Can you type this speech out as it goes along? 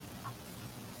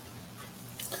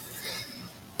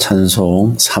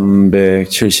찬송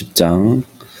 370장,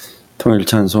 통일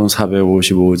찬송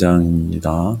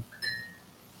 455장입니다.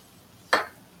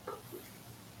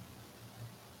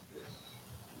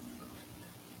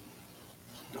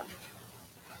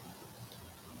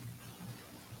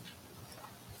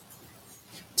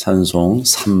 찬송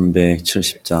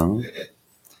 370장,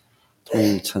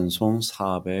 통일 찬송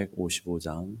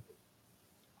 455장.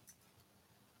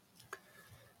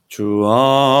 주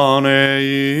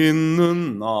안에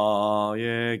있는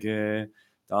나에게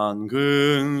단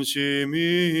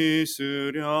근심이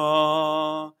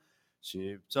있으랴.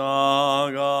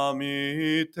 십자가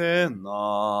밑에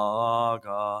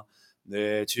나아가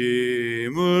내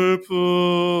짐을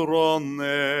풀었네.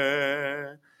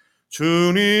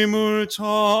 주님을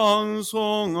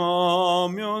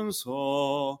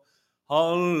찬송하면서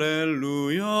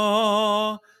할렐루야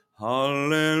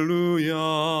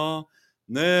할렐루야.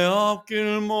 내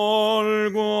앞길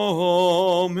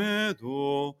멀고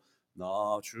험해도 나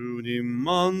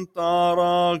주님만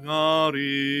따라가리.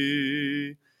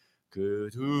 그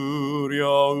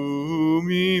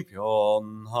두려움이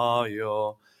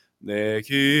변하여 내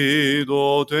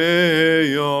기도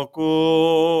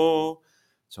되었고,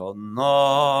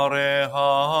 전날의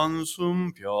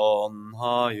한숨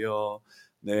변하여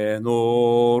내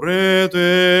노래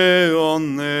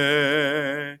되었네.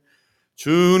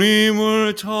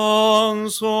 주님을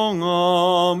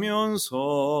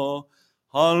찬송하면서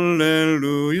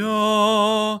할렐루야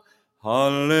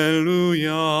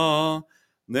할렐루야.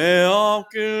 내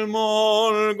앞길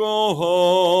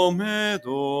멀고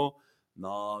험해도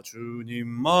나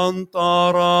주님만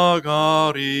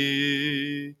따라가리.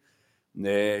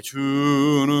 내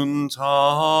주는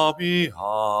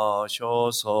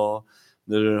자비하셔서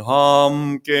늘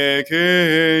함께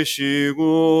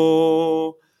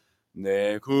계시고,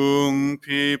 내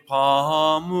궁핍함을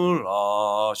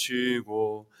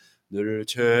아시고 늘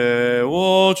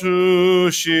채워주시네.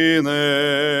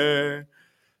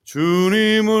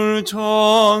 주님을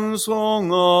찬송하면서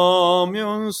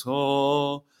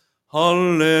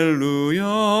할렐루야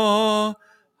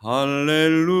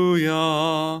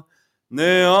할렐루야.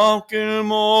 내 앞길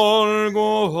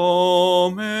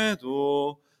멀고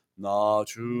험해도 나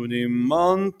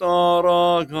주님만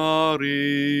따라가리.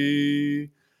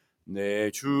 내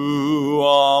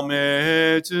주와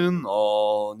맺은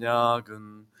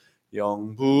언약은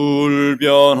영불변하시니,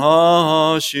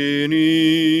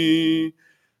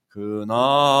 그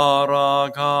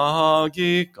나라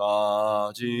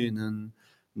가기까지는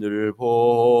늘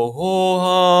보호하시네.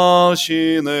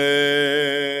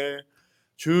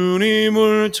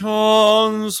 주님을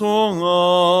찬송하면서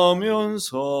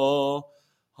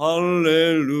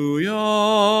할렐루야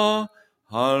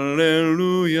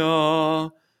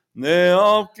할렐루야. 내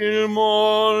앞길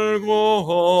멀고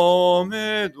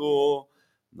험해도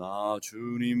나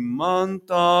주님만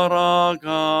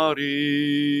따라가리.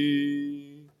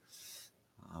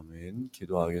 아멘.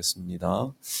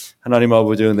 기도하겠습니다. 하나님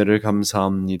아버지, 은혜를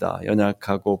감사합니다.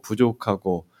 연약하고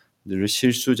부족하고 늘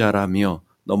실수자라며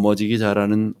넘어지기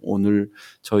잘하는 오늘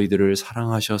저희들을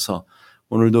사랑하셔서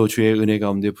오늘도 주의 은혜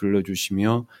가운데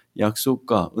불러주시며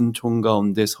약속과 은총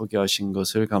가운데 서게 하신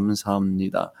것을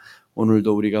감사합니다.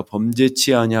 오늘도 우리가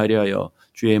범죄치 아니하려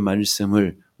주의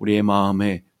말씀을 우리의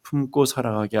마음에 품고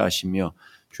살아가게 하시며,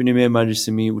 주님의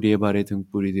말씀이 우리의 발에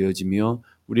등불이 되어지며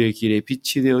우리의 길에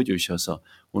빛이 되어주셔서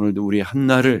오늘도 우리의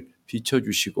한날을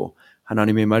비춰주시고,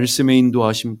 하나님의 말씀의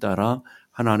인도하심 따라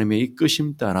하나님의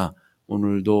이끄심 따라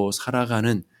오늘도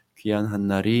살아가는 귀한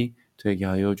한날이 되게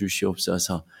하여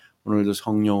주시옵소서. 오늘도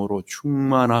성령으로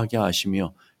충만하게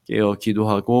하시며 깨어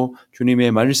기도하고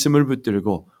주님의 말씀을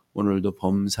붙들고 오늘도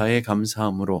범사에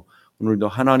감사함으로 오늘도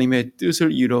하나님의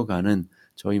뜻을 이뤄가는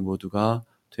저희 모두가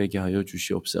되게 하여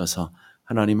주시옵소서.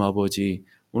 하나님 아버지,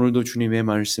 오늘도 주님의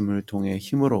말씀을 통해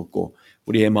힘을 얻고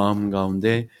우리의 마음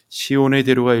가운데 시온의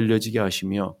대로가 일려지게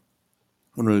하시며,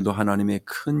 오늘도 하나님의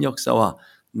큰 역사와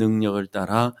능력을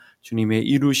따라 주님의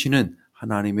이루시는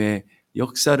하나님의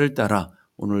역사를 따라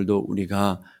오늘도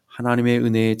우리가 하나님의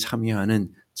은혜에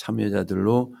참여하는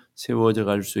참여자들로 세워져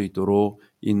갈 수 있도록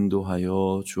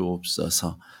인도하여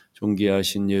주옵소서.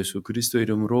 존귀하신 예수 그리스도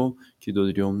이름으로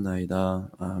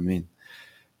기도드리옵나이다. 아멘.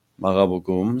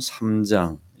 마가복음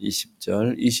 3장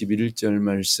 20절 21절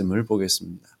말씀을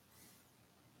보겠습니다.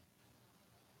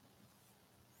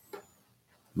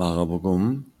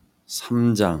 마가복음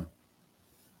 3장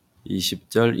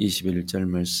 20절 21절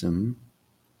말씀.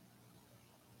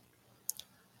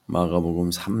 마가복음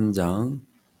 3장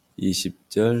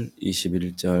 20절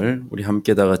 21절 우리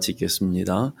함께 다 같이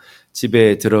읽겠습니다.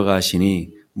 집에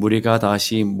들어가시니 무리가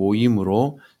다시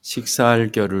모임으로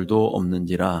식사할 겨를도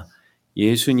없는지라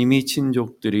예수님이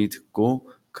친족들이 듣고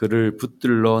그를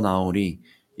붙들러 나오니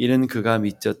이는 그가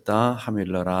미쳤다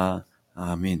하밀러라.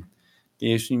 아멘.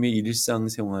 예수님의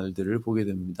일상생활들을 보게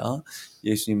됩니다.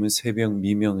 예수님은 새벽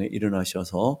미명에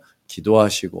일어나셔서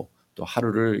기도하시고 또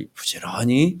하루를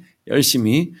부지런히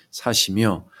열심히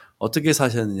사시며 어떻게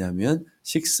사셨느냐면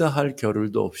식사할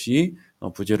겨를도 없이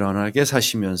부지런하게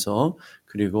사시면서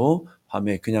그리고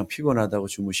밤에 그냥 피곤하다고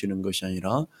주무시는 것이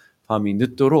아니라 밤이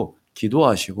늦도록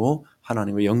기도하시고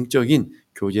하나님의 영적인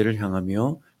교제를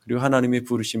향하며 그리고 하나님의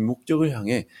부르신 목적을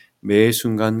향해 매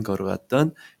순간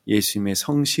걸어갔던 예수님의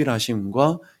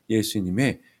성실하심과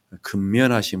예수님의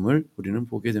근면하심을 우리는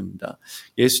보게 됩니다.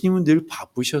 예수님은 늘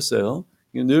바쁘셨어요.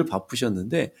 늘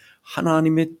바쁘셨는데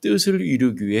하나님의 뜻을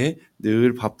이루기 위해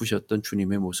늘 바쁘셨던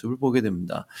주님의 모습을 보게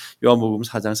됩니다. 요한복음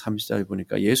 4장 30절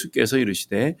보니까 예수께서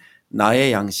이르시되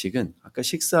나의 양식은 아까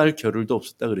식사할 겨를도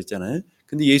없었다 그랬잖아요.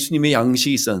 근데 예수님의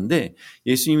양식이 있었는데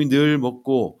예수님이 늘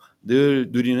먹고 늘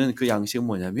누리는 그 양식은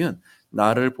뭐냐면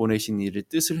나를 보내신 이의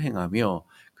뜻을 행하며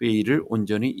그의 일을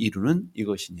온전히 이루는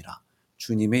이것이니라.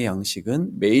 주님의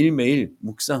양식은 매일매일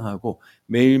묵상하고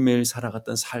매일매일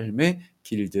살아갔던 삶의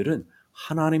길들은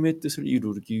하나님의 뜻을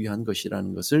이루기 위한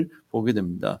것이라는 것을 보게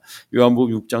됩니다.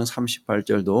 요한복음 6장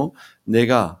 38절도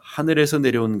내가 하늘에서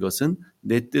내려온 것은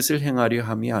내 뜻을 행하려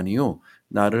함이 아니요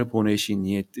나를 보내신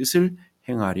이의 뜻을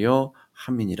행하려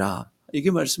함이니라.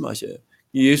 이게 말씀하셔요.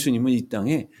 예수님은 이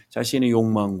땅에 자신의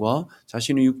욕망과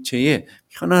자신의 육체의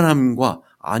편안함과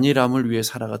안일함을 위해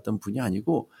살아갔던 분이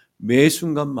아니고 매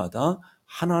순간마다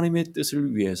하나님의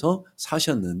뜻을 위해서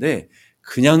사셨는데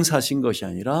그냥 사신 것이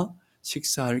아니라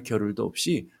식사할 겨를도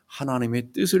없이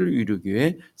하나님의 뜻을 이루기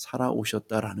위해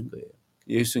살아오셨다라는 거예요.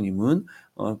 예수님은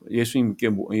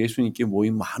예수님께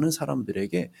모인 많은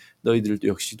사람들에게 너희들도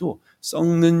역시도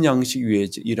썩는 양식 위해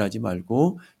일하지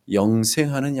말고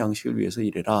영생하는 양식을 위해서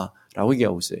일해라 라고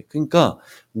얘기하고 있어요. 그러니까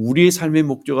우리의 삶의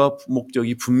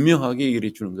목적이 분명하게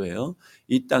얘기해 주는 거예요.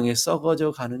 이 땅에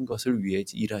썩어져 가는 것을 위해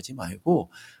일하지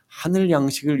말고 하늘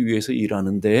양식을 위해서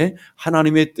일하는데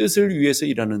하나님의 뜻을 위해서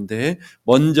일하는데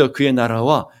먼저 그의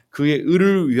나라와 그의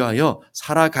의를 위하여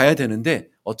살아가야 되는데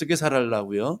어떻게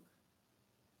살아가려고요?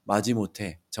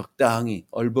 마지못해 적당히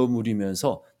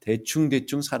얼버무리면서 대충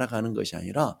살아가는 것이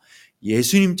아니라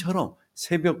예수님처럼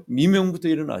새벽 미명부터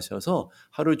일어나셔서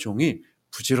하루 종일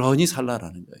부지런히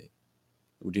살라라는 거예요.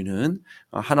 우리는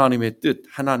하나님의 뜻,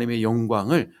 하나님의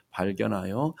영광을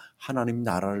발견하여 하나님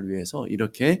나라를 위해서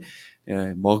이렇게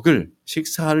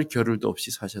식사할 겨를도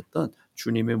없이 사셨던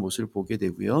주님의 모습을 보게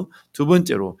되고요. 두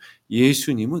번째로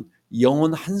예수님은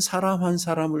영혼 한 사람 한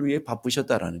사람을 위해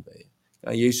바쁘셨다라는 거예요.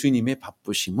 그러니까 예수님의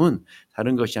바쁘심은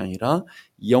다른 것이 아니라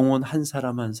영혼 한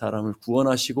사람 한 사람을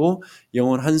구원하시고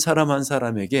영혼 한 사람 한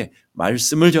사람에게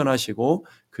말씀을 전하시고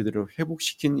그들을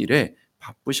회복시킨 일에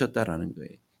바쁘셨다라는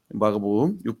거예요.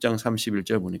 마가복음 6장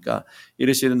 31절 보니까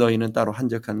이르시되 너희는 따로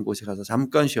한적한 곳에 가서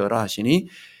잠깐 쉬어라 하시니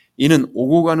이는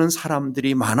오고 가는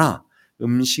사람들이 많아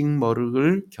음식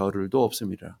먹을 겨를도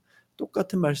없음이라.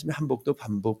 똑같은 말씀이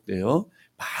반복돼요.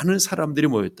 많은 사람들이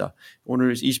모였다.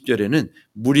 오늘 20절에는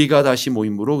무리가 다시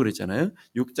모임으로 그랬잖아요.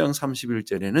 6장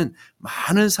 31절에는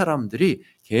많은 사람들이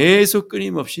계속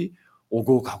끊임없이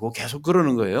오고 가고 계속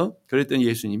그러는 거예요. 그랬더니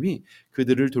예수님이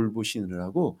그들을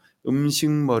돌보시느라고 음식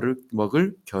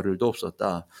먹을 겨를도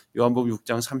없었다. 요한복음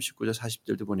 6장 39절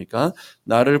 40절도 보니까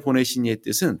나를 보내신 이의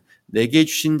뜻은 내게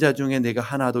주신 자 중에 내가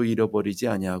하나도 잃어버리지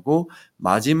아니하고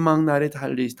마지막 날에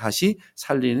다시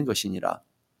살리는 것이니라.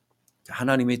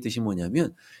 하나님의 뜻이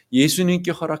뭐냐면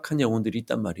예수님께 허락한 영혼들이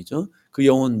있단 말이죠. 그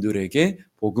영혼들에게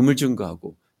복음을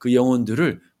증거하고 그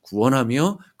영혼들을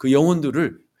구원하며 그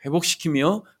영혼들을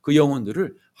회복시키며 그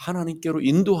영혼들을 하나님께로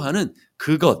인도하는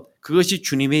그것이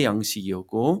주님의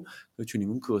양식이었고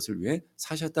주님은 그것을 위해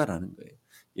사셨다라는 거예요.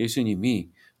 예수님이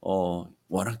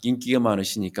워낙 인기가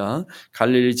많으시니까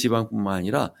갈릴리 지방뿐만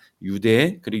아니라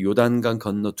유대 그리고 요단강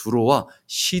건너 두로와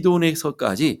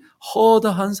시돈에서까지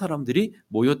허다한 사람들이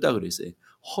모였다 그랬어요.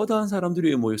 허다한 사람들이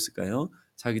왜 모였을까요?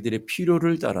 자기들의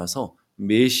필요를 따라서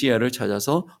메시아를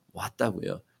찾아서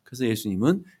왔다고요. 그래서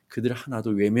예수님은 그들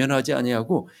하나도 외면하지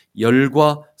아니하고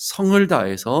열과 성을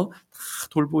다해서 다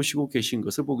돌보시고 계신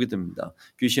것을 보게 됩니다.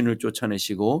 귀신을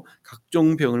쫓아내시고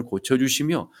각종 병을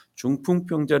고쳐주시며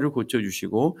중풍병자를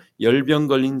고쳐주시고 열병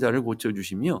걸린 자를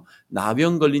고쳐주시며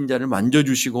나병 걸린 자를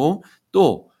만져주시고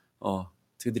또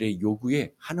그들의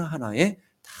요구에 하나하나에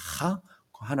다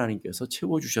하나님께서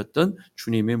채워주셨던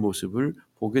주님의 모습을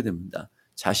보게 됩니다.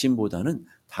 자신보다는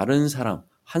다른 사람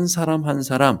한 사람 한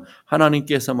사람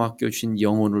하나님께서 맡겨주신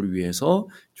영혼을 위해서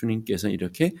주님께서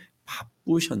이렇게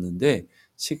바쁘셨는데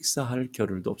식사할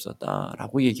겨를도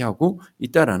없었다라고 얘기하고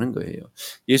있다라는 거예요.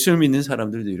 예수를 믿는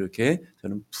사람들도 이렇게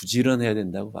저는 부지런해야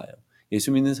된다고 봐요.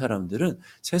 예수 믿는 사람들은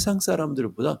세상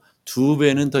사람들보다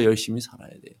 2배는 더 열심히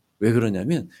살아야 돼요. 왜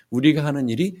그러냐면 우리가 하는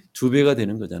일이 2배가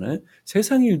되는 거잖아요.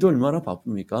 세상 일도 얼마나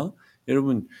바쁩니까?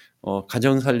 여러분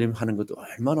가정살림 하는 것도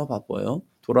얼마나 바빠요.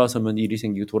 돌아서면 일이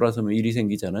생기고 돌아서면 일이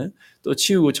생기잖아요. 또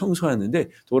치우고 청소하는데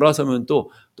돌아서면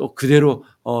또 그대로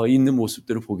있는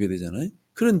모습들을 보게 되잖아요.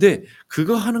 그런데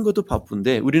그거 하는 것도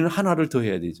바쁜데 우리는 하나를 더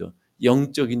해야 되죠.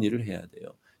 영적인 일을 해야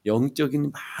돼요.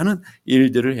 영적인 많은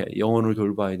일들을 해야 영혼을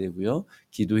돌봐야 되고요.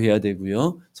 기도해야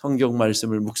되고요. 성경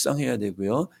말씀을 묵상해야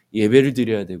되고요. 예배를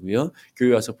드려야 되고요.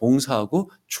 교회 와서 봉사하고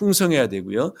충성해야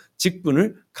되고요.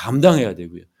 직분을 감당해야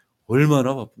되고요.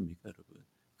 얼마나 바쁩니까, 여러분?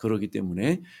 그렇기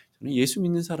때문에 저는 예수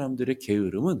믿는 사람들의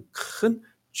게으름은 큰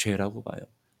죄라고 봐요.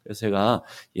 그래서 제가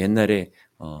옛날에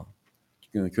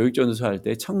교육전도사 할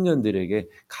때 청년들에게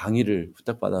강의를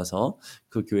부탁받아서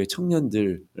그 교회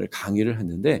청년들 강의를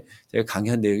했는데 제가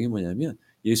강의한 내용이 뭐냐면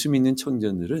예수 믿는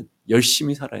청년들은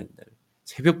열심히 살아야 된다.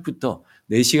 새벽부터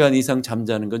 4시간 이상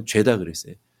잠자는 건 죄다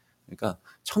그랬어요. 그러니까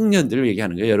청년들을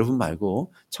얘기하는 거예요. 여러분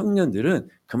말고 청년들은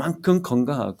그만큼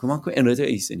건강하고 그만큼 에너지가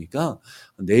있으니까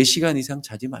 4시간 이상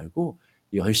자지 말고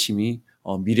열심히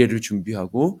미래를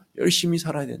준비하고 열심히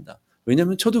살아야 된다.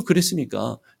 왜냐하면 저도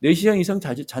그랬으니까 4시간 이상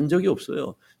잔 적이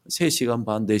없어요. 3시간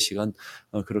반, 4시간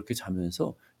그렇게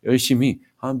자면서 열심히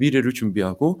미래를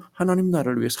준비하고 하나님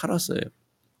나라를 위해 살았어요.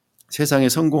 세상에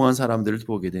성공한 사람들을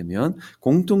보게 되면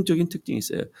공통적인 특징이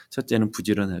있어요. 첫째는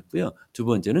부지런했고요. 두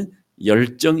번째는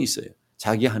열정이 있어요.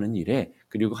 자기 하는 일에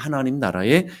그리고 하나님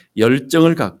나라에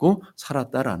열정을 갖고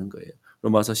살았다라는 거예요.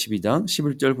 로마서 12장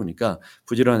 11절 보니까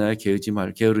부지런하여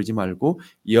게으르지 말고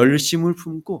열심을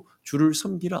품고 주를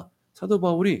섬기라. 사도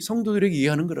바울이 성도들에게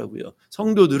이해하는 거라고요.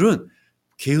 성도들은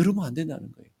게으르면 안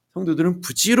된다는 거예요. 성도들은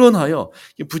부지런하여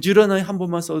한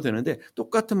번만 써도 되는데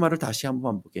똑같은 말을 다시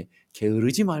한번 반복해.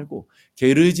 게으르지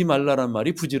말라란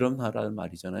말이 부지런하라는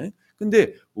말이잖아요.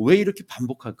 근데 왜 이렇게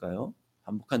반복할까요?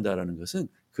 반복한다라는 것은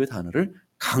그 단어를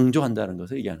강조한다는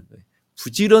것을 얘기하는 거예요.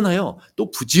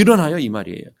 부지런하여 이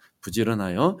말이에요.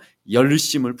 부지런하여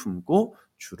열심을 품고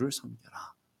주를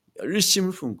섬겨라.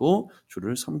 열심을 품고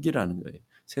주를 섬기라는 거예요.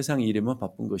 세상 일에만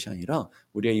바쁜 것이 아니라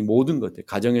우리가 이 모든 것들,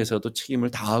 가정에서도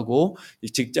책임을 다하고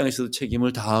직장에서도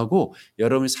책임을 다하고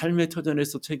여러분의 삶의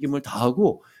터전에서 책임을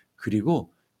다하고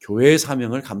그리고 교회의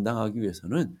사명을 감당하기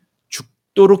위해서는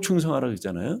죽도록 충성하라고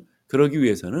했잖아요. 그러기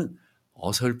위해서는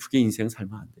어설프게 인생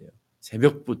살면 안 돼요.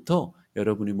 새벽부터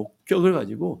여러분이 목적을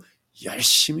가지고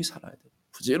열심히 살아야 돼요.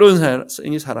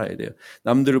 부지런히 살아야 돼요.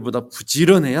 남들보다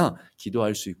부지런해야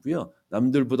기도할 수 있고요.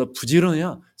 남들보다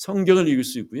부지런해야 성경을 읽을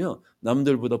수 있고요.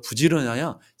 남들보다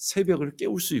부지런해야 새벽을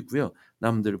깨울 수 있고요.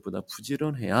 남들보다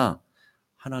부지런해야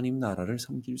하나님 나라를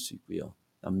섬길 수 있고요.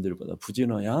 남들보다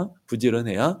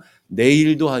부지런해야 내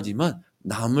일도 하지만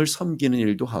남을 섬기는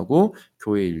일도 하고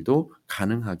교회 일도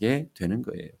가능하게 되는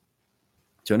거예요.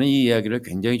 저는 이 이야기를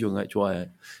굉장히 좋아해요.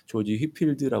 조지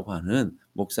휘필드라고 하는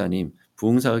목사님,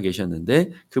 부흥사가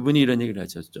계셨는데 그분이 이런 얘기를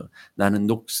하셨죠. 나는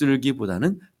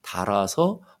녹슬기보다는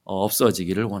달아서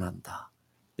없어지기를 원한다.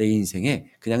 내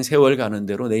인생에 그냥 세월 가는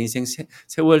대로 내 인생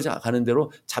세월 가는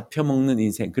대로 잡혀먹는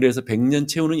인생, 그래서 100년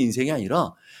채우는 인생이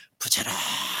아니라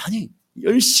부지런히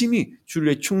열심히 주를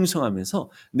위해 충성하면서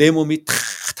내 몸이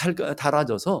다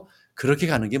달아져서 그렇게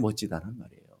가는 게 멋지다는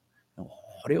말이에요.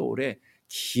 오래오래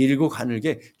길고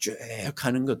가늘게 쭉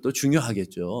가는 것도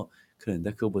중요하겠죠.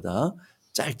 그런데 그거보다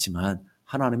짧지만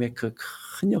하나님의 그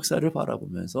큰 역사를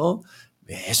바라보면서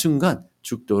매 순간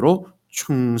죽도록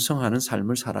충성하는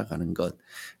삶을 살아가는 것.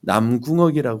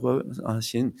 남궁옥이라고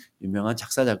하신 유명한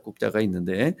작사 작곡자가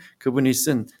있는데 그분이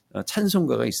쓴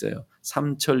찬송가가 있어요.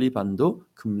 삼천리 반도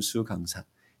금수강산.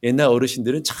 옛날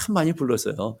어르신들은 참 많이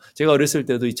불렀어요. 제가 어렸을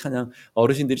때도 이 찬양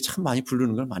어르신들이 참 많이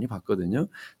부르는 걸 많이 봤거든요.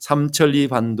 삼천리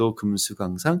반도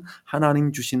금수강산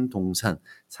하나님 주신 동산.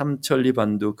 삼천리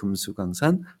반도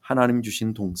금수강산 하나님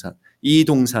주신 동산. 이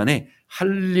동산에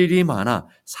할 일이 많아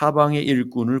사방의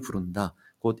일꾼을 부른다.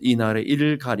 곧 이날의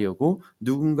일을 가려고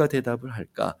누군가 대답을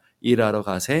할까. 일하러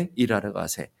가세.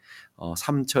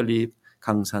 삼천리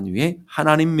강산 위에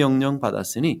하나님 명령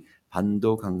받았으니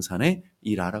반도 강산에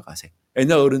일하러 가세.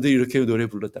 옛날 어른들이 이렇게 노래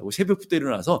불렀다고. 새벽부터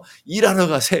일어나서 일하러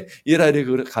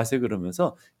가세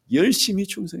그러면서 열심히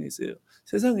충성했어요.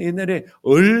 세상 옛날에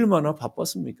얼마나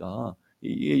바빴습니까?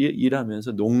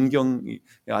 일하면서 농경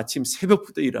아침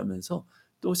새벽부터 일하면서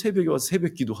또 새벽에 와서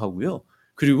새벽 기도하고요.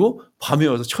 그리고 밤에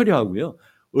와서 처리하고요.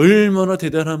 얼마나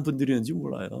대단한 분들이었는지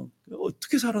몰라요.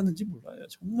 어떻게 살았는지 몰라요.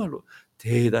 정말로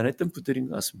대단했던 분들인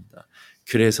것 같습니다.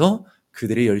 그래서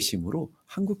그들의 열심으로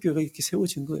한국교회가 이렇게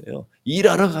세워진 거예요.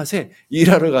 일하러 가세,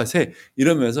 일하러 가세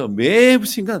이러면서 매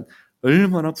순간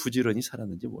얼마나 부지런히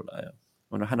살았는지 몰라요.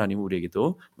 오늘 하나님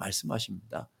우리에게도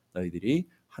말씀하십니다. 너희들이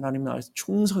하나님 나라에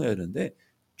충성해야 하는데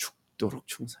죽도록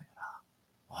충성해라.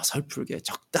 어설프게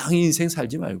적당히 인생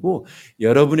살지 말고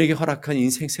여러분에게 허락한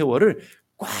인생 세월을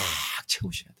꽉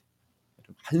채우셔야 돼요.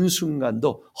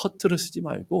 한순간도 허투루 쓰지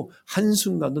말고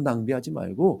한순간도 낭비하지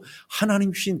말고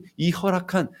하나님 주신 이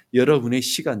허락한 여러분의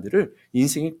시간들을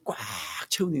인생에 꽉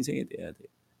채운 인생이 돼야 돼요.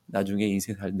 나중에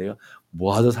인생 살 내가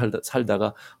뭐하다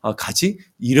살다가 가지?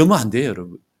 이러면 안 돼요,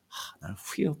 여러분. 난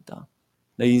후회 없다.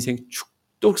 내 인생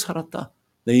죽도록 살았다.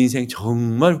 내 인생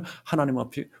정말 하나님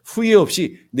앞에 후회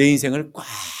없이 내 인생을 꽉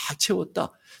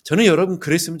채웠다. 저는 여러분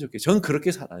그랬으면 좋겠어요. 저는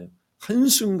그렇게 살아요.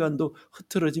 한순간도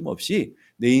흐트러짐 없이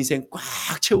내 인생 꽉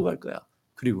채워갈 거야.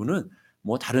 그리고는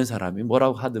뭐 다른 사람이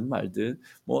뭐라고 하든 말든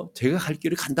뭐 제가 갈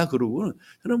길을 간다 그러고는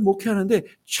저는 목회하는데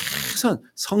최선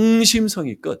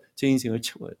성심성의껏 제 인생을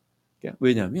채워요.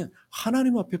 왜냐하면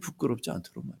하나님 앞에 부끄럽지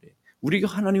않도록 말이에요. 우리가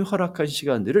하나님 허락한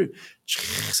시간들을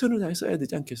최선을 다해 써야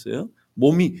되지 않겠어요?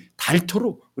 몸이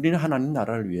닳도록 우리는 하나님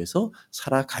나라를 위해서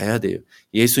살아가야 돼요.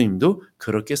 예수님도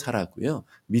그렇게 살았고요.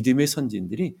 믿음의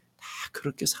선진들이 다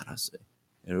그렇게 살았어요.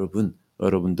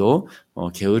 여러분도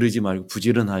게으르지 말고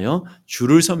부지런하여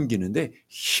주를 섬기는데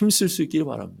힘쓸 수 있길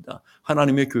바랍니다.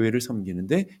 하나님의 교회를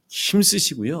섬기는데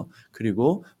힘쓰시고요.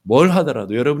 그리고 뭘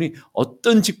하더라도 여러분이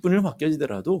어떤 직분을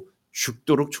맡겨지더라도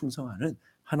죽도록 충성하는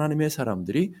하나님의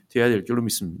사람들이 되어야 될 줄로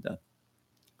믿습니다.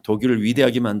 독일을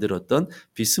위대하게 만들었던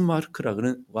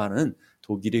비스마르크라고 하는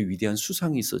독일의 위대한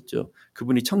수상이 있었죠.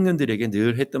 그분이 청년들에게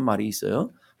늘 했던 말이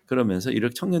있어요. 그러면서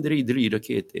청년들이 이들을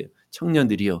이렇게 했대요.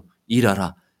 청년들이여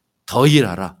일하라. 더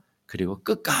일하라. 그리고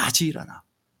끝까지 일하라.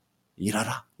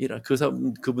 일하라.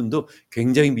 그분도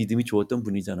굉장히 믿음이 좋았던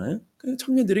분이잖아요.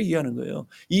 청년들에게 얘기하는 거예요.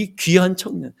 이 귀한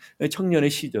청년의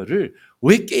시절을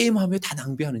왜 게임하며 다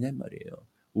낭비하느냐 말이에요.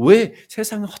 왜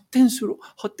세상에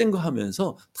헛된 거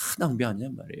하면서 다 낭비하냐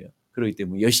말이에요. 그렇기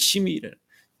때문에 열심히 일해요.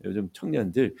 요즘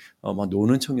청년들 막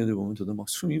노는 청년들 보면 저도 막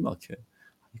숨이 막혀요.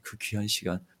 그 귀한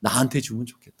시간 나한테 주면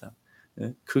좋겠다.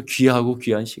 그 귀하고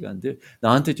귀한 시간들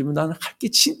나한테 주면 나는 할 게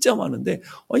진짜 많은데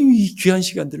이 귀한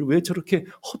시간들을 왜 저렇게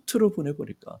허투루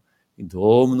보내버릴까.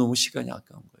 너무너무 시간이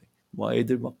아까운 거예요. 뭐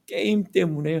애들 막 게임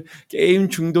때문에 게임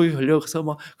중독에 걸려서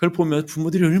막 그걸 보면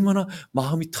부모들이 얼마나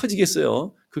마음이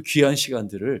터지겠어요. 그 귀한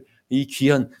시간들을 이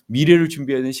귀한 미래를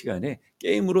준비해야 되는 시간에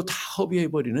게임으로 다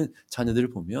허비해버리는 자녀들을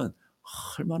보면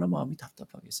얼마나 마음이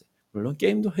답답하겠어요. 물론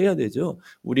게임도 해야 되죠.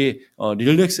 우리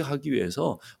릴렉스 하기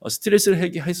위해서 스트레스를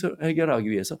해결하기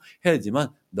위해서 해야 되지만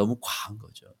너무 과한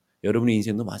거죠. 여러분의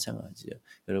인생도 마찬가지예요.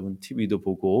 여러분 TV도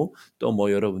보고 또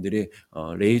뭐 여러분들이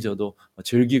레이저도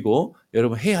즐기고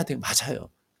여러분 해야 돼. 맞아요.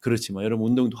 그렇지만 여러분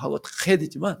운동도 하고 다 해야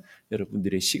되지만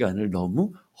여러분들의 시간을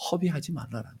너무 허비하지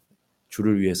말라라는 거예요.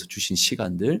 주를 위해서 주신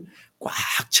시간들 꽉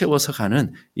채워서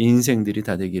가는 인생들이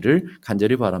다 되기를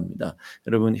간절히 바랍니다.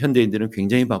 여러분 현대인들은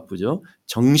굉장히 바쁘죠.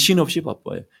 정신없이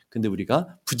바빠요. 근데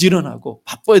우리가 부지런하고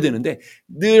바빠야 되는데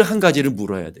늘 한 가지를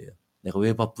물어야 돼요. 내가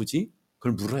왜 바쁘지?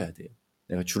 그걸 물어야 돼요.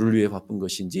 내가 주를 위해 바쁜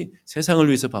것인지 세상을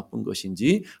위해서 바쁜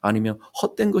것인지 아니면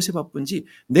헛된 것이 바쁜지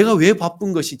내가 왜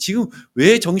바쁜 것이 지금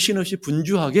왜 정신없이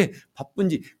분주하게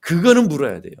바쁜지 그거는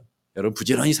물어야 돼요. 여러분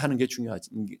부지런히 사는 게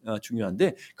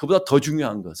중요한데 그보다 더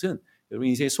중요한 것은 여러분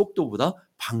인생의 속도보다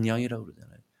방향이라고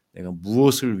그러잖아요. 내가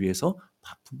무엇을 위해서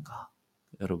바쁜가?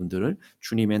 여러분들을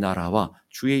주님의 나라와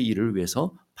주의 일을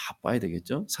위해서 바빠야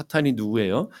되겠죠. 사탄이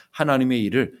누구예요? 하나님의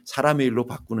일을 사람의 일로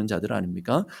바꾸는 자들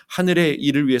아닙니까? 하늘의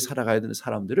일을 위해 살아가야 되는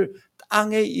사람들을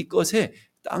땅의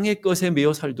것에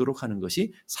매여 살도록 하는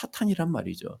것이 사탄이란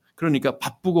말이죠. 그러니까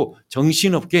바쁘고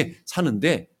정신없게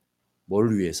사는데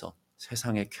뭘 위해서?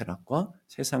 세상의 쾌락과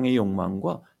세상의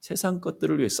욕망과 세상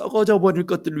것들을 위해 썩어져 버릴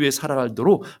것들을 위해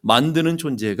살아가도록 만드는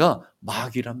존재가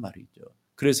마귀란 말이죠.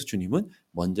 그래서 주님은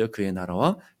먼저 그의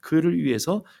나라와 그를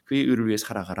위해서 그의 의를 위해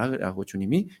살아가라고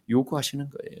주님이 요구하시는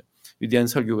거예요. 위대한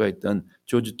설교가 있던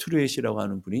조지 트루엣이라고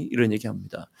하는 분이 이런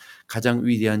얘기합니다. 가장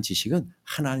위대한 지식은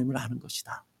하나님을 아는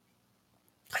것이다.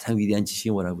 가장 위대한 지식이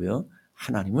뭐라고요?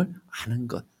 하나님을 아는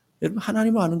것. 여러분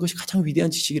하나님을 아는 것이 가장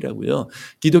위대한 지식이라고요.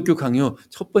 기독교 강요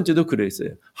첫 번째도 그랬어요.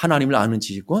 하나님을 아는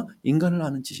지식과 인간을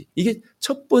아는 지식. 이게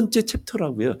첫 번째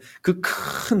챕터라고요. 그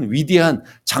큰 위대한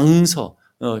장서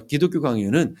기독교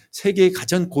강요는 세계의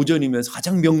가장 고전이면서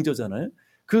가장 명저잖아요.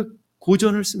 그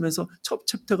고전을 쓰면서 첫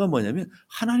챕터가 뭐냐면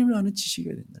하나님을 아는 지식이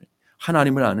된다.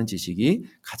 하나님을 아는 지식이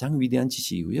가장 위대한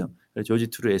지식이고요.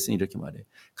 조지 트루엣은 이렇게 말해요.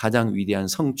 가장 위대한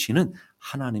성취는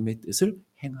하나님의 뜻을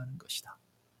행하는 것이다.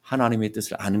 하나님의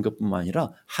뜻을 아는 것뿐만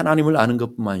아니라 하나님을 아는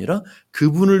것뿐만 아니라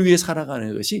그분을 위해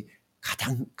살아가는 것이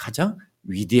가장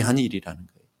위대한 일이라는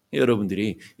거예요.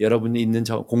 여러분들이 여러분이 있는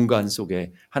저 공간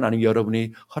속에 하나님이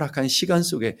여러분이 허락한 시간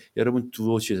속에 여러분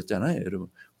두어주셨잖아요. 여러분.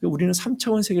 우리는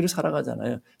 3차원 세계를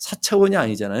살아가잖아요. 4차원이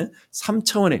아니잖아요.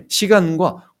 3차원의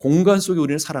시간과 공간 속에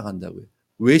우리는 살아간다고요.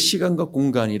 왜 시간과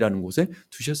공간이라는 곳에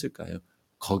두셨을까요?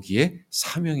 거기에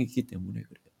사명이 있기 때문에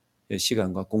그래요.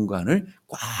 시간과 공간을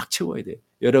꽉 채워야 돼요.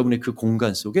 여러분의 그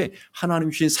공간 속에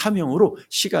하나님 주신 사명으로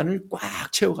시간을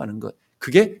꽉 채워가는 것.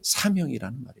 그게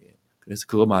사명이라는 말이에요. 그래서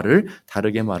그 말을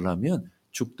다르게 말하면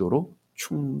죽도록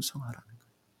충성하라는 거예요.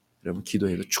 여러분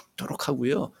기도해도 죽도록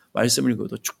하고요. 말씀을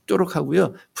읽어도 죽도록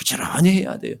하고요. 부지런히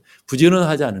해야 돼요.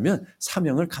 부지런하지 않으면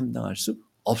사명을 감당할 수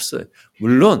없어요.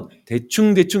 물론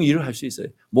대충 일을 할 수 있어요.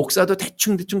 목사도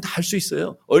대충 다 할 수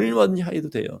있어요. 얼마든지 해도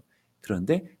돼요.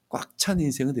 그런데 꽉 찬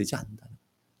인생은 되지 않는다.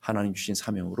 하나님 주신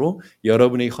사명으로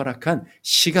여러분이 허락한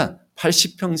시간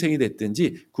 80평생이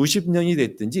됐든지 90년이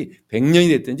됐든지 100년이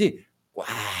됐든지 꽉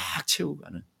채우고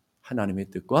가는 하나님의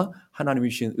뜻과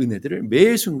하나님이 주신 은혜들을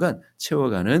매 순간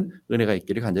채워가는 은혜가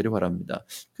있기를 간절히 바랍니다.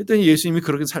 그랬더니 예수님이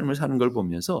그렇게 삶을 사는 걸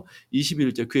보면서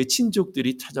 21절 그의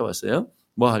친족들이 찾아왔어요.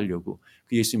 뭐 하려고?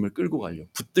 그 예수님을 끌고 가려고,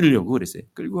 붙들려고 그랬어요.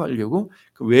 끌고 가려고.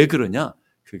 왜 그러냐?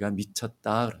 그가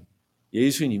미쳤다.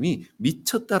 예수님이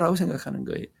미쳤다라고 생각하는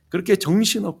거예요. 그렇게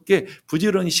정신없게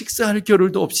부지런히 식사할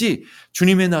겨를도 없이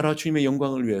주님의 나라, 주님의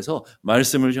영광을 위해서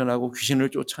말씀을 전하고 귀신을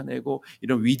쫓아내고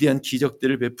이런 위대한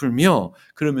기적들을 베풀며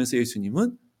그러면서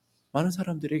예수님은 많은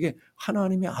사람들에게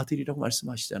하나님의 아들이라고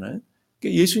말씀하시잖아요.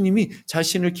 그러니까 예수님이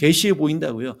자신을 계시해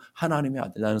보인다고요. 하나님의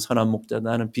아들, 나는 선한 목자,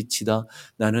 나는 빛이다,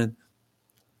 나는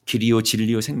길이요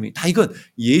진리요 생명이 다 이건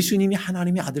예수님이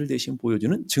하나님의 아들 대신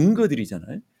보여주는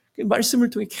증거들이잖아요. 말씀을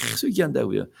통해 계속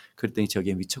얘기한다고요. 그랬더니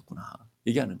저게 미쳤구나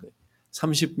얘기하는 거예요.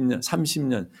 30년,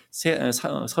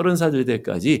 30살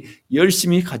때까지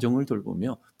열심히 가정을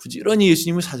돌보며 부지런히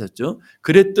예수님을 사셨죠.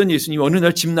 그랬던 예수님이 어느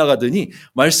날 집 나가더니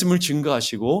말씀을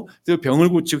증거하시고 병을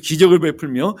고치고 기적을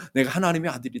베풀며 내가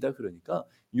하나님의 아들이다 그러니까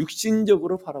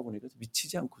육신적으로 바라보니까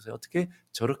미치지 않고서 어떻게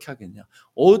저렇게 하겠냐.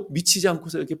 미치지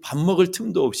않고서 이렇게 밥 먹을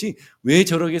틈도 없이 왜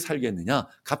저렇게 살겠느냐.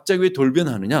 갑자기 왜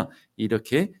돌변하느냐.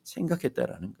 이렇게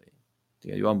생각했다라는 거예요.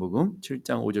 요한복음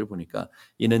 7장 5절 보니까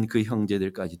이는 그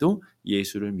형제들까지도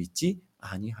예수를 믿지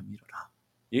아니함이로라.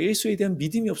 예수에 대한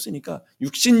믿음이 없으니까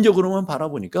육신적으로만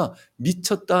바라보니까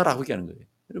미쳤다라고 얘기하는 거예요.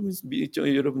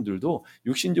 여러분들도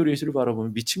육신적으로 예수를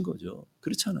바라보면 미친 거죠.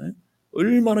 그렇잖아요.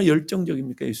 얼마나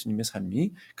열정적입니까 예수님의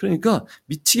삶이. 그러니까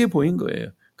미치게 보인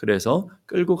거예요. 그래서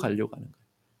끌고 가려고 하는 거예요.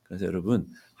 그래서 여러분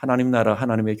하나님 나라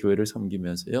하나님의 교회를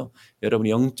섬기면서요. 여러분이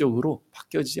영적으로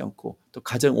바뀌어지지 않고 또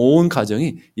온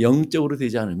가정이 영적으로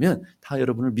되지 않으면 다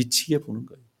여러분을 미치게 보는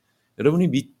거예요. 여러분이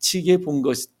미치게 본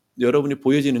것, 여러분이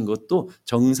보여지는 것도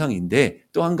정상인데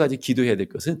또 한 가지 기도해야 될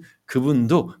것은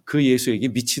그분도 그 예수에게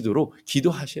미치도록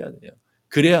기도하셔야 돼요.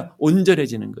 그래야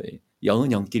온전해지는 거예요.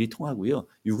 영은 영끼리 통하고요.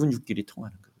 육은 육끼리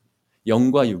통하는 거예요.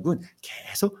 영과 육은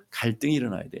계속 갈등이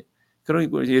일어나야 돼요.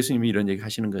 그러니까 예수님이 이런 얘기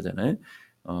하시는 거잖아요.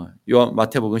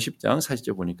 마태복음 10장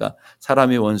 40절 보니까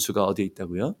사람의 원수가 어디에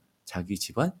있다고요? 자기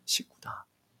집안 식구다.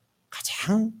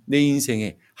 가장 내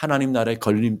인생에 하나님 나라의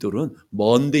걸림돌은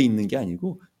먼 데 있는 게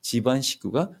아니고 집안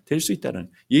식구가 될 수 있다는.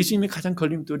 예수님의 가장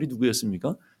걸림돌이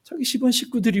누구였습니까? 자기 집안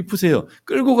식구들이 보세요.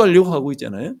 끌고 가려고 하고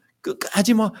있잖아요.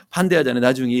 끝까지 반대하잖아요.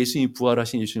 나중에 예수님이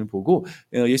부활하신 예수님을 보고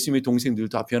예수님의 동생들도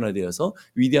다 변화되어서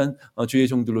위대한 주의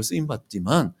종들로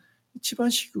쓰임받지만 집안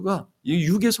식구가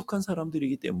육에 속한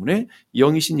사람들이기 때문에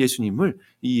영이신 예수님을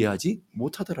이해하지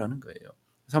못하더라는 거예요.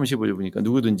 35절 보니까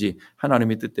누구든지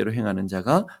하나님의 뜻대로 행하는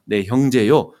자가 내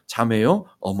형제요 자매요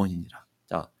어머니니라.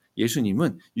 자,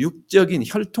 예수님은 육적인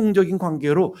혈통적인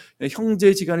관계로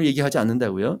형제지간을 얘기하지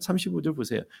않는다고요. 35절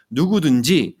보세요.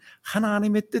 누구든지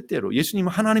하나님의 뜻대로,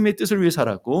 예수님은 하나님의 뜻을 위해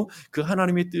살았고 그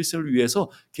하나님의 뜻을 위해서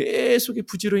계속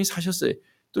부지런히 사셨어요.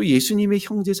 또 예수님의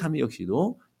형제 자매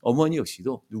역시도 어머니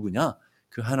역시도 누구냐?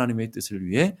 그 하나님의 뜻을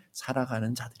위해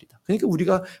살아가는 자들이다. 그러니까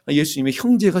우리가 예수님의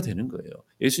형제가 되는 거예요.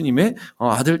 예수님의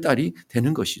아들, 딸이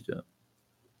되는 것이죠.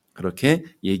 그렇게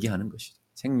얘기하는 것이죠.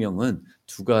 생명은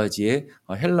두 가지의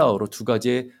헬라어로 두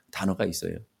가지의 단어가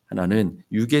있어요. 하나는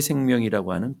육의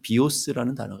생명이라고 하는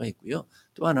비오스라는 단어가 있고요.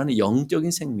 또 하나는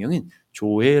영적인 생명인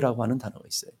조에라고 하는 단어가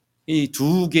있어요. 이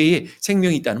두 개의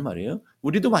생명이 있다는 말이에요.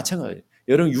 우리도 마찬가지예요.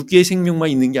 여러분 육의 생명만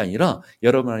있는 게 아니라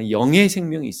여러분 영의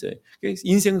생명이 있어요.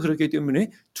 인생은 그렇기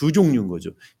때문에 두 종류인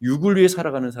거죠. 육을 위해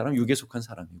살아가는 사람은 육에 속한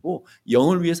사람이고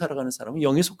영을 위해 살아가는 사람은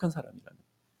영에 속한 사람이라는 거예요.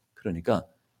 그러니까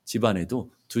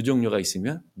집안에도 두 종류가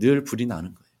있으면 늘 불이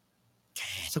나는 거예요.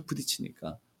 계속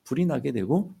부딪히니까 불이 나게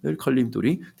되고 늘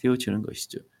걸림돌이 되어지는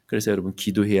것이죠. 그래서 여러분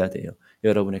기도해야 돼요.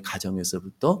 여러분의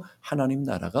가정에서부터 하나님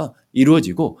나라가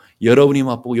이루어지고 여러분이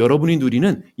맛보고 여러분이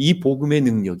누리는 이 복음의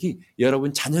능력이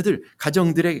여러분 자녀들,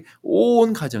 가정들의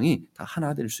온 가정이 다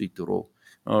하나 될 수 있도록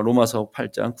로마서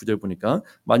 8장 9절 보니까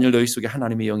만일 너희 속에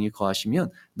하나님의 영이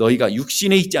거하시면 너희가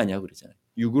육신에 있지 아니하고 그러잖아요.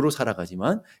 육으로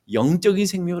살아가지만 영적인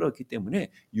생명을 얻기 때문에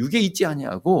육에 있지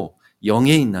아니하고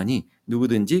영에 있나니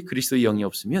누구든지 그리스도의 영이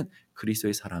없으면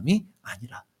그리스도의 사람이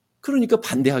아니라. 그러니까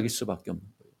반대할 수밖에 없는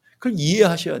거예요. 그걸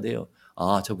이해하셔야 돼요.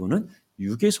 아, 저분은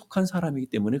육에 속한 사람이기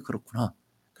때문에 그렇구나.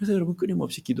 그래서 여러분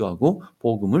끊임없이 기도하고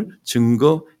복음을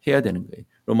증거해야 되는 거예요.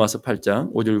 로마서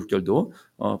 8장 5절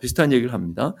 6절도 비슷한 얘기를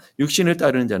합니다. 육신을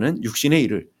따르는 자는 육신의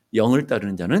일을, 영을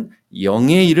따르는 자는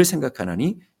영의 일을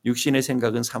생각하나니 육신의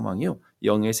생각은 사망이요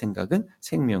영의 생각은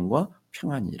생명과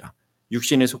평안이라.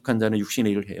 육신에 속한 자는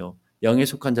육신의 일을 해요. 영에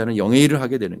속한 자는 영의 일을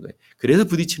하게 되는 거예요. 그래서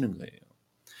부딪히는 거예요.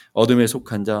 어둠에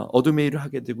속한 자 어둠의 일을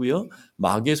하게 되고요.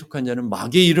 마귀에 속한 자는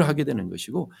마귀의 일을 하게 되는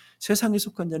것이고 세상에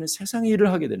속한 자는 세상의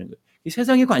일을 하게 되는 거예요. 이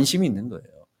세상에 관심이 있는 거예요.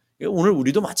 오늘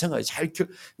우리도 마찬가지. 잘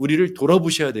우리를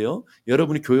돌아보셔야 돼요.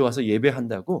 여러분이 교회 와서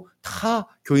예배한다고 다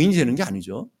교인이 되는 게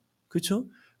아니죠. 그렇죠?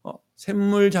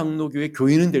 샘물장로교회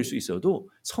교인은 될 수 있어도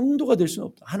성도가 될 수는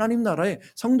없다. 하나님 나라의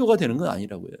성도가 되는 건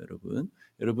아니라고요,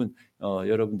 여러분.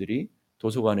 여러분들이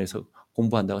도서관에서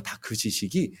공부한다고 다 그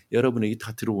지식이 여러분에게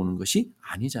다 들어오는 것이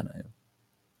아니잖아요.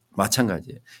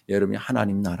 마찬가지예요. 여러분이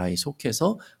하나님 나라에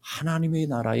속해서 하나님의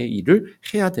나라의 일을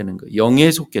해야 되는 거예요.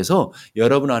 영에 속해서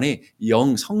여러분 안에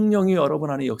성령이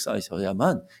여러분 안에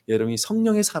역사하셔야만 여러분이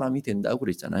성령의 사람이 된다고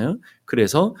그랬잖아요.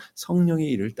 그래서 성령의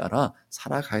일을 따라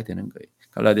살아가야 되는 거예요.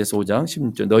 갈라디아서 5장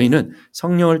 16절 너희는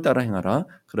성령을 따라 행하라.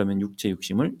 그러면 육체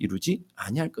육심을 이루지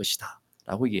아니할 것이다.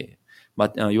 라고 얘기해요.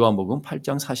 요한복음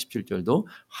 8장 47절도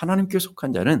하나님께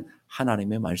속한 자는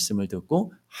하나님의 말씀을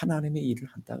듣고 하나님의 일을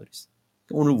한다 그랬어요.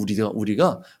 오늘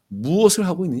우리가 무엇을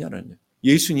하고 있느냐라는 거예요.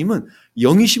 예수님은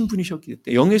영이신 분이셨기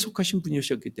때문에 영에 속하신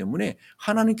분이셨기 때문에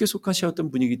하나님께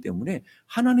속하셨던 분이기 때문에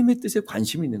하나님의 뜻에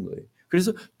관심이 있는 거예요.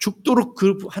 그래서 죽도록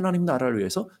그 하나님 나라를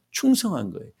위해서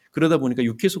충성한 거예요. 그러다 보니까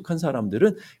육에 속한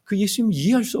사람들은 그 예수님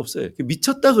이해할 수 없어요.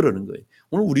 미쳤다 그러는 거예요.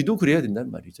 오늘 우리도 그래야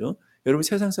된다는 말이죠. 여러분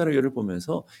세상 사람을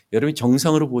보면서 여러분이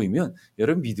정상으로 보이면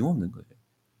여러분 믿음 없는 거예요.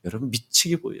 여러분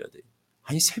미치게 보여야 돼요.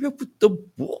 아니 새벽부터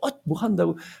뭐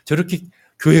한다고 저렇게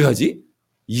교회 가지?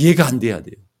 이해가 안 돼야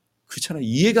돼요. 그렇잖아요.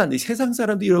 이해가 안 돼. 세상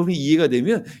사람도 여러분이 이해가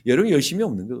되면 여러분이 열심히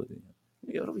없는 거거든요.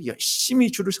 여러분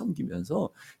열심히 주를 섬기면서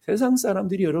세상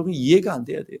사람들이 여러분 이해가 안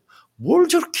돼야 돼요. 뭘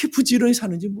저렇게 부지런히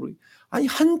사는지 모르겠어요. 아니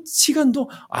한 시간도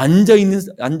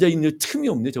앉아있는 틈이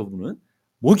없네 저분은.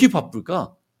 뭐 이렇게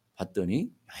바쁠까? 봤더니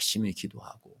열심히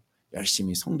기도하고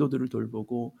열심히 성도들을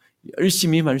돌보고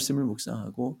열심히 말씀을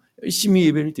묵상하고 열심히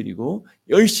예배를 드리고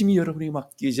열심히 여러분이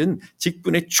맡겨진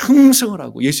직분에 충성을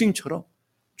하고 예수님처럼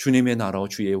주님의 나라와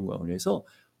주의 영광을 위해서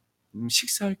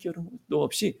식사할 겨를도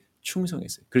없이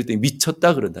충성했어요. 그랬더니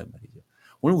미쳤다 그런단 말이죠.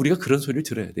 오늘 우리가 그런 소리를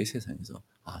들어야 돼 세상에서.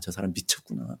 아, 저 사람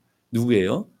미쳤구나.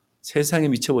 누구예요? 세상에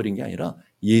미쳐버린 게 아니라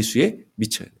예수에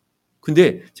미쳐야 돼요.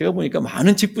 근데 제가 보니까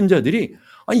많은 직분자들이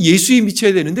아니 예수에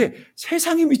미쳐야 되는데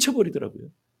세상에 미쳐버리더라고요.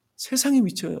 세상에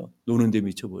미쳐요. 노는 데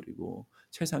미쳐버리고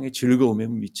세상의 즐거움에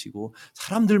미치고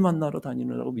사람들 만나러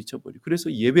다니느라고 미쳐버리고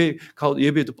그래서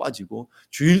예배도 빠지고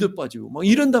주일도 빠지고 막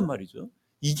이런단 말이죠.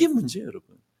 이게 문제예요,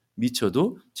 여러분.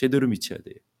 미쳐도 제대로 미쳐야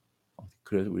돼요.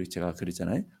 그래서 제가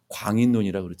그랬잖아요.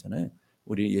 광인론이라고 그랬잖아요.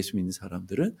 우리 예수 믿는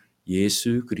사람들은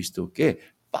예수 그리스도께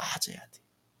빠져야 돼요.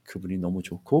 그분이 너무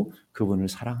좋고 그분을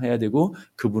사랑해야 되고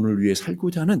그분을 위해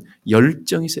살고자 하는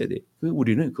열정이 있어야 돼요.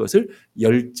 우리는 그것을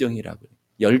열정이라고 해요.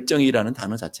 열정이라는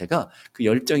단어 자체가 그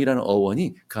열정이라는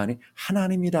어원이 그 안에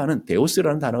하나님이라는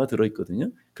데오스라는 단어가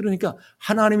들어있거든요. 그러니까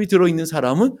하나님이 들어있는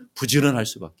사람은 부지런할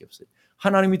수밖에 없어요.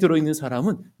 하나님이 들어있는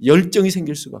사람은 열정이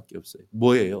생길 수밖에 없어요.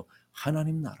 뭐예요?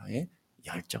 하나님 나라의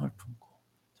열정을 품고.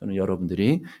 저는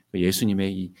여러분들이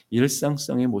예수님의 이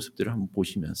일상성의 모습들을 한번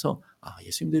보시면서 아,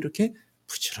 예수님도 이렇게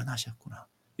부지런하셨구나.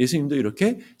 예수님도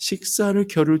이렇게 식사를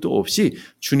겨를도 없이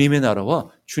주님의 나라와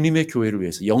주님의 교회를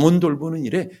위해서 영혼 돌보는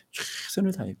일에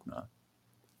최선을 다했구나.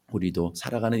 우리도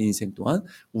살아가는 인생 동안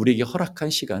우리에게 허락한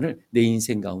시간을 내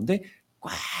인생 가운데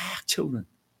꽉 채우는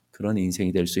그런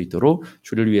인생이 될 수 있도록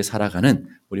주를 위해 살아가는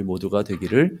우리 모두가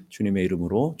되기를 주님의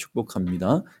이름으로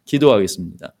축복합니다.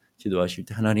 기도하겠습니다. 기도하실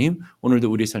때 하나님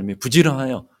오늘도 우리 삶에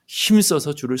부지런하여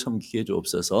힘써서 주를 섬기게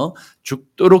해주옵소서.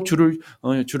 죽도록 주를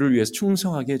위해서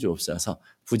충성하게 해주옵소서.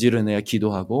 부지런해야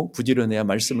기도하고 부지런해야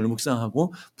말씀을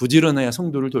묵상하고 부지런해야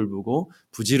성도를 돌보고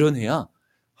부지런해야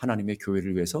하나님의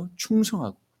교회를 위해서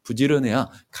충성하고 부지런해야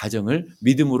가정을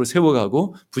믿음으로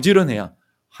세워가고 부지런해야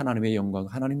하나님의 영광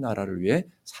하나님 나라를 위해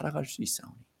살아갈 수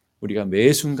있사오니 우리가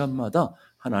매 순간마다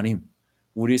하나님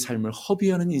우리 삶을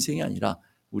허비하는 인생이 아니라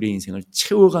우리 인생을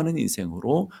채워가는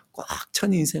인생으로, 꽉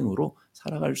찬 인생으로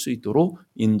살아갈 수 있도록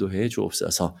인도해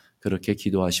주옵소서. 그렇게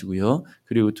기도하시고요.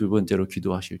 그리고 두 번째로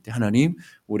기도하실 때 하나님,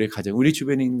 우리 가정, 우리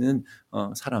주변에 있는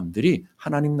사람들이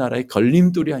하나님 나라의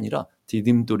걸림돌이 아니라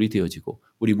디딤돌이 되어지고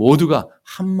우리 모두가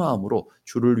한 마음으로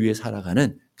주를 위해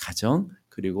살아가는 가정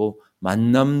그리고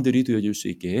만남들이 되어질 수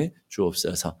있게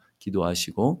주옵소서.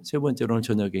 기도하시고 세 번째로는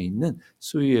저녁에 있는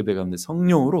수요 예배 가운데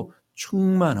성령으로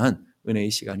충만한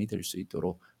은혜의 시간이 될 수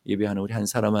있도록 예배하는 우리 한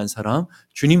사람 한 사람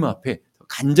주님 앞에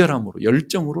간절함으로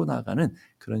열정으로 나아가는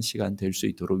그런 시간 될 수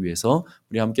있도록 위해서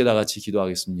우리 함께 다 같이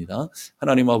기도하겠습니다.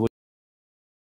 하나님 아버지,